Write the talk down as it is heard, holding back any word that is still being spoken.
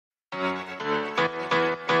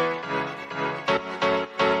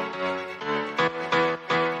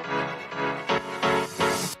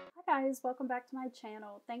guys, welcome back to my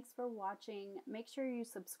channel. Thanks for watching. Make sure you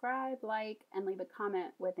subscribe, like, and leave a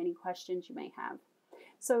comment with any questions you may have.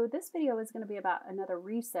 So this video is going to be about another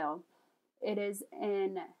resale. It is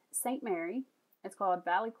in St. Mary. It's called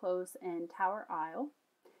Valley Close in Tower Isle.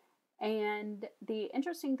 And the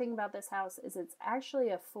interesting thing about this house is it's actually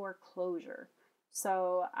a foreclosure.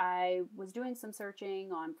 So I was doing some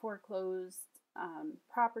searching on foreclosed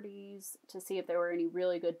properties to see if there were any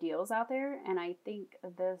really good deals out there, and I think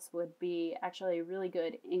this would be actually a really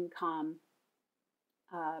good income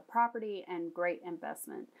property and great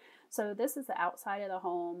investment. So this is the outside of the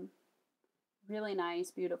home. Really nice,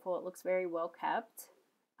 beautiful. It looks very well kept.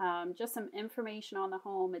 Just some information on the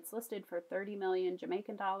home. It's listed for 30 million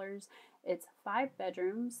Jamaican dollars. It's 5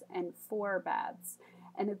 bedrooms and 4 baths.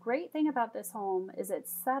 And the great thing about this home is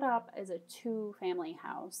it's set up as a 2-family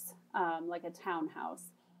house, like a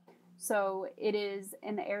townhouse. So it is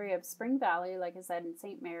in the area of Spring Valley, like I said, in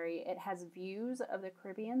St. Mary. It has views of the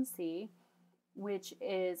Caribbean Sea, which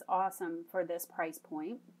is awesome for this price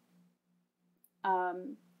point.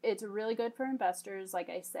 It's really good for investors. Like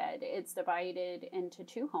I said, it's divided into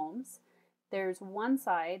 2 homes. There's one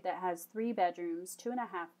side that has 3 bedrooms, 2.5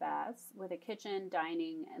 baths with a kitchen,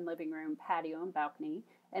 dining, and living room, patio, and balcony.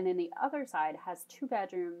 And then the other side has 2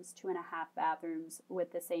 bedrooms, 2.5 bathrooms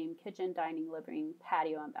with the same kitchen, dining, living,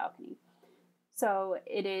 patio, and balcony. So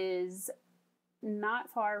it is not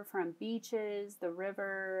far from beaches, the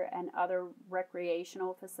river, and other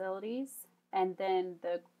recreational facilities. And then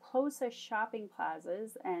the closest shopping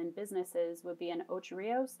plazas and businesses would be in Ocho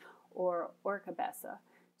Rios or Orcabessa.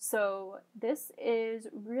 So this is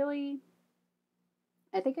really,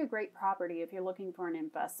 I think, a great property if you're looking for an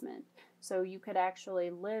investment. So you could actually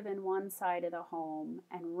live in one side of the home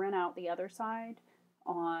and rent out the other side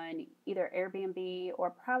on either Airbnb or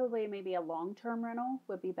probably maybe a long-term rental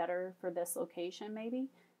would be better for this location maybe.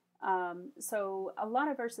 So a lot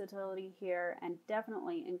of versatility here and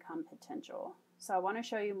definitely income potential. So I want to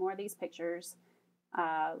show you more of these pictures.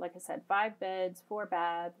 Like I said, 5 beds, 4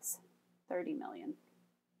 baths, 30 million.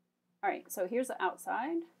 All right, so here's the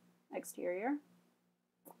outside, exterior.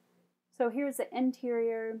 So here's the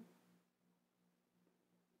interior.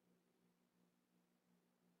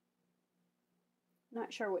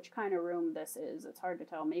 Not sure which kind of room this is. It's hard to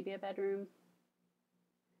tell. Maybe a bedroom.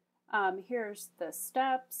 Here's the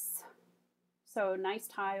steps. So nice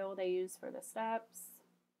tile they use for the steps.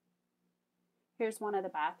 Here's one of the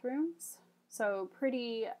bathrooms. So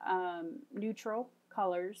pretty neutral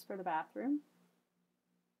colors for the bathroom.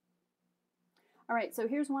 All right, so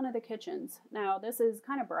here's one of the kitchens. Now, this is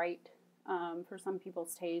kind of bright for some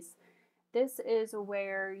people's taste. This is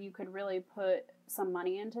where you could really put some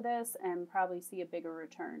money into this and probably see a bigger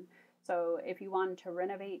return. So if you wanted to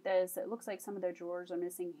renovate this, it looks like some of the drawers are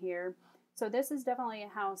missing here. So this is definitely a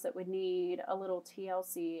house that would need a little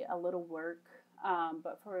TLC, a little work.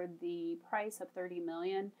 But for the price of 30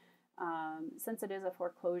 million, since it is a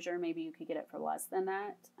foreclosure, maybe you could get it for less than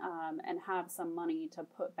that and have some money to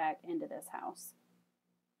put back into this house.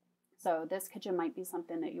 So this kitchen might be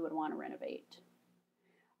something that you would want to renovate.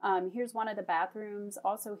 Here's one of the bathrooms.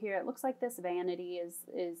 Also here, it looks like this vanity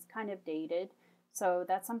is kind of dated. So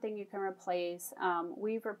that's something you can replace.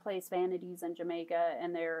 We've replaced vanities in Jamaica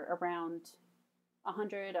and they're around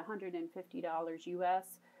 $100, $150 US,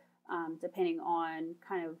 depending on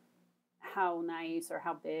kind of how nice or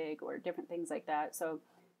how big or different things like that. So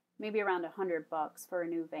maybe around $100 for a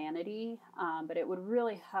new vanity, but it would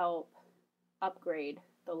really help upgrade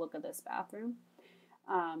the look of this bathroom.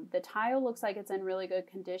 The tile looks like it's in really good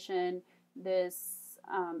condition. This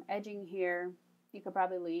edging here, you could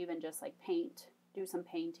probably leave and just like do some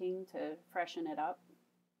painting to freshen it up.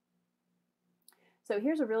 So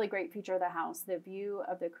here's a really great feature of the house, the view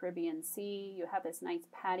of the Caribbean Sea. You have this nice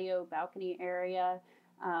patio balcony area,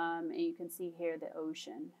 and you can see here the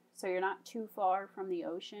ocean. So you're not too far from the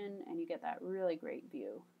ocean and you get that really great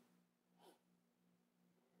view.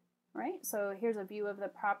 All right, so here's a view of the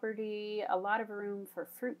property, a lot of room for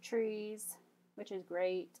fruit trees, which is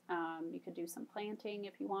great. You could do some planting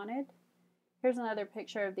if you wanted. Here's another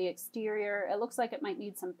picture of the exterior. It looks like it might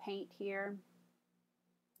need some paint here.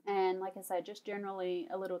 And like I said, just generally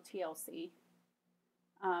a little TLC.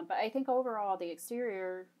 But I think overall the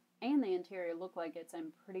exterior and the interior look like it's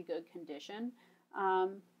in pretty good condition.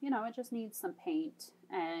 You know, it just needs some paint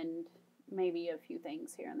and maybe a few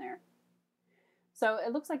things here and there. So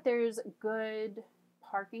it looks like there's good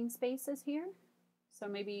parking spaces here. So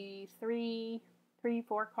maybe 3,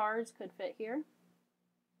 4 cars could fit here.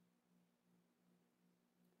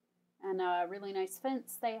 And a really nice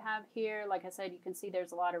fence they have here. Like I said, you can see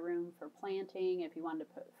there's a lot of room for planting if you wanted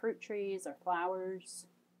to put fruit trees or flowers.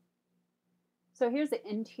 So here's the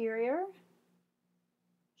interior.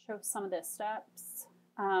 Show some of the steps.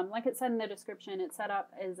 Like it said in the description, it's set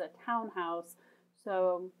up as a townhouse.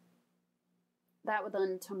 So that would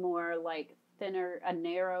lend to more like thinner, a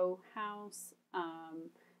narrow house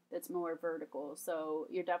that's more vertical. So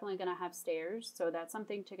you're definitely going to have stairs. So that's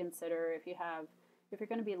something to consider if you're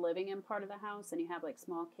going to be living in part of the house and you have like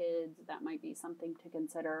small kids, that might be something to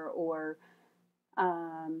consider. Or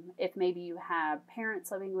if maybe you have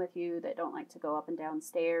parents living with you that don't like to go up and down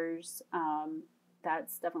stairs,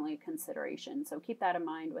 that's definitely a consideration. So keep that in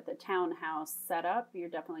mind. With a townhouse setup, you're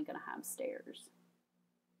definitely going to have stairs.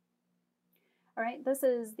 All right, this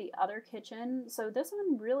is the other kitchen. So this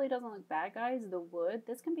one really doesn't look bad, guys. The wood,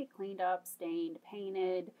 this can be cleaned up, stained,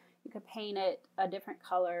 painted. You could paint it a different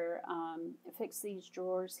color, fix these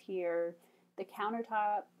drawers here. The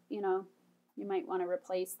countertop, you know, you might want to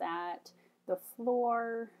replace that. The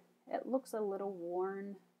floor, it looks a little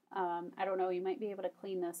worn. I don't know, you might be able to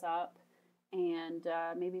clean this up and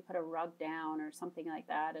maybe put a rug down or something like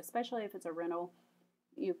that. Especially if it's a rental,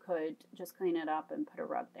 you could just clean it up and put a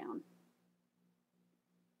rug down.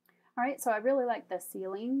 All right, so I really like the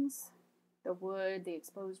ceilings, the wood, the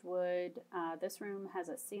exposed wood. This room has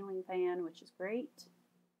a ceiling fan, which is great,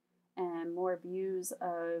 and more views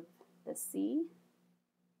of the sea.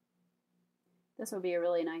 This would be a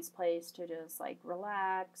really nice place to just like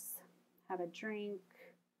relax, have a drink,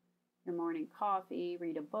 your morning coffee,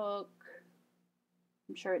 read a book.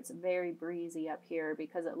 I'm sure it's very breezy up here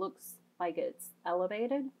because it looks like it's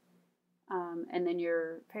elevated. And then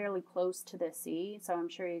you're fairly close to the sea, so I'm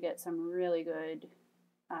sure you get some really good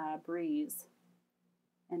breeze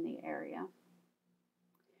in the area.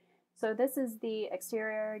 So this is the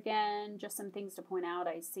exterior again, just some things to point out.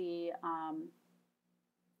 I see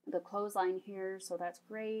the clothesline here, so that's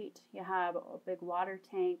great. You have a big water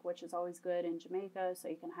tank, which is always good in Jamaica, so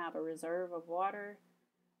you can have a reserve of water.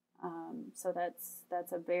 So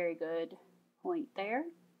that's a very good point there.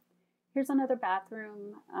 Here's another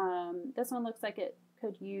bathroom. This one looks like it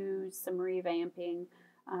could use some revamping.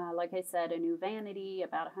 Like I said, a new vanity,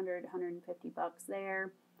 about $100, $150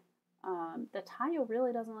 there. The tile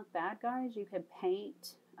really doesn't look bad, guys. You could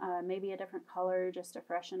paint maybe a different color just to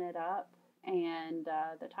freshen it up. And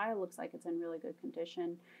the tile looks like it's in really good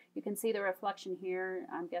condition. You can see the reflection here.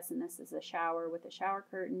 I'm guessing this is a shower with a shower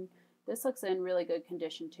curtain. This looks in really good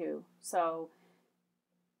condition too. So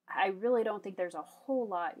I really don't think there's a whole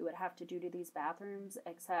lot you would have to do to these bathrooms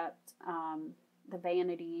except the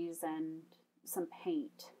vanities and some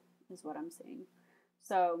paint is what I'm seeing.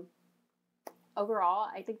 So overall,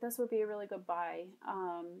 I think this would be a really good buy.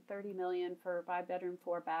 $30 million for a 5-bedroom,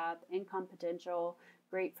 4-bath, income potential,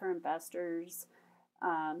 great for investors.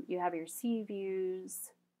 You have your sea views.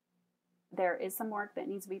 There is some work that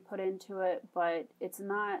needs to be put into it, but it's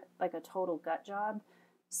not like a total gut job.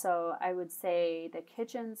 So I would say the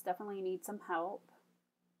kitchens definitely need some help.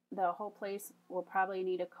 The whole place will probably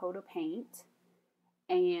need a coat of paint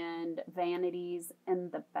and vanities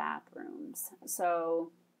in the bathrooms.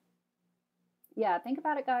 So yeah, think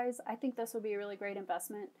about it, guys. I think this would be a really great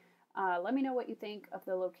investment. Let me know what you think of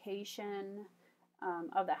the location,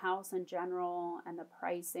 of the house in general, and the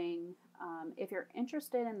pricing. If you're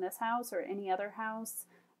interested in this house or any other house,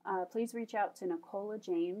 please reach out to Nicola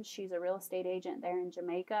James. She's a real estate agent there in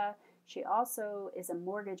Jamaica. She also is a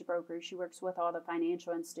mortgage broker. She works with all the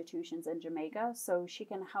financial institutions in Jamaica, so she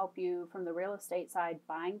can help you from the real estate side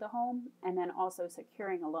buying the home and then also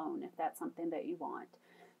securing a loan if that's something that you want.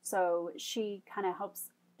 So she kind of helps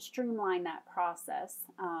streamline that process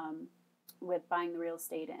with buying the real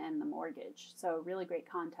estate and the mortgage. So really great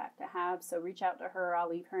contact to have. So reach out to her. I'll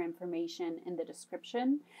leave her information in the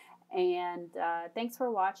description. And thanks for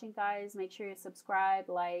watching, guys. Make sure you subscribe,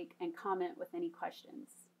 like, and comment with any questions.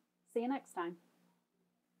 See you next time.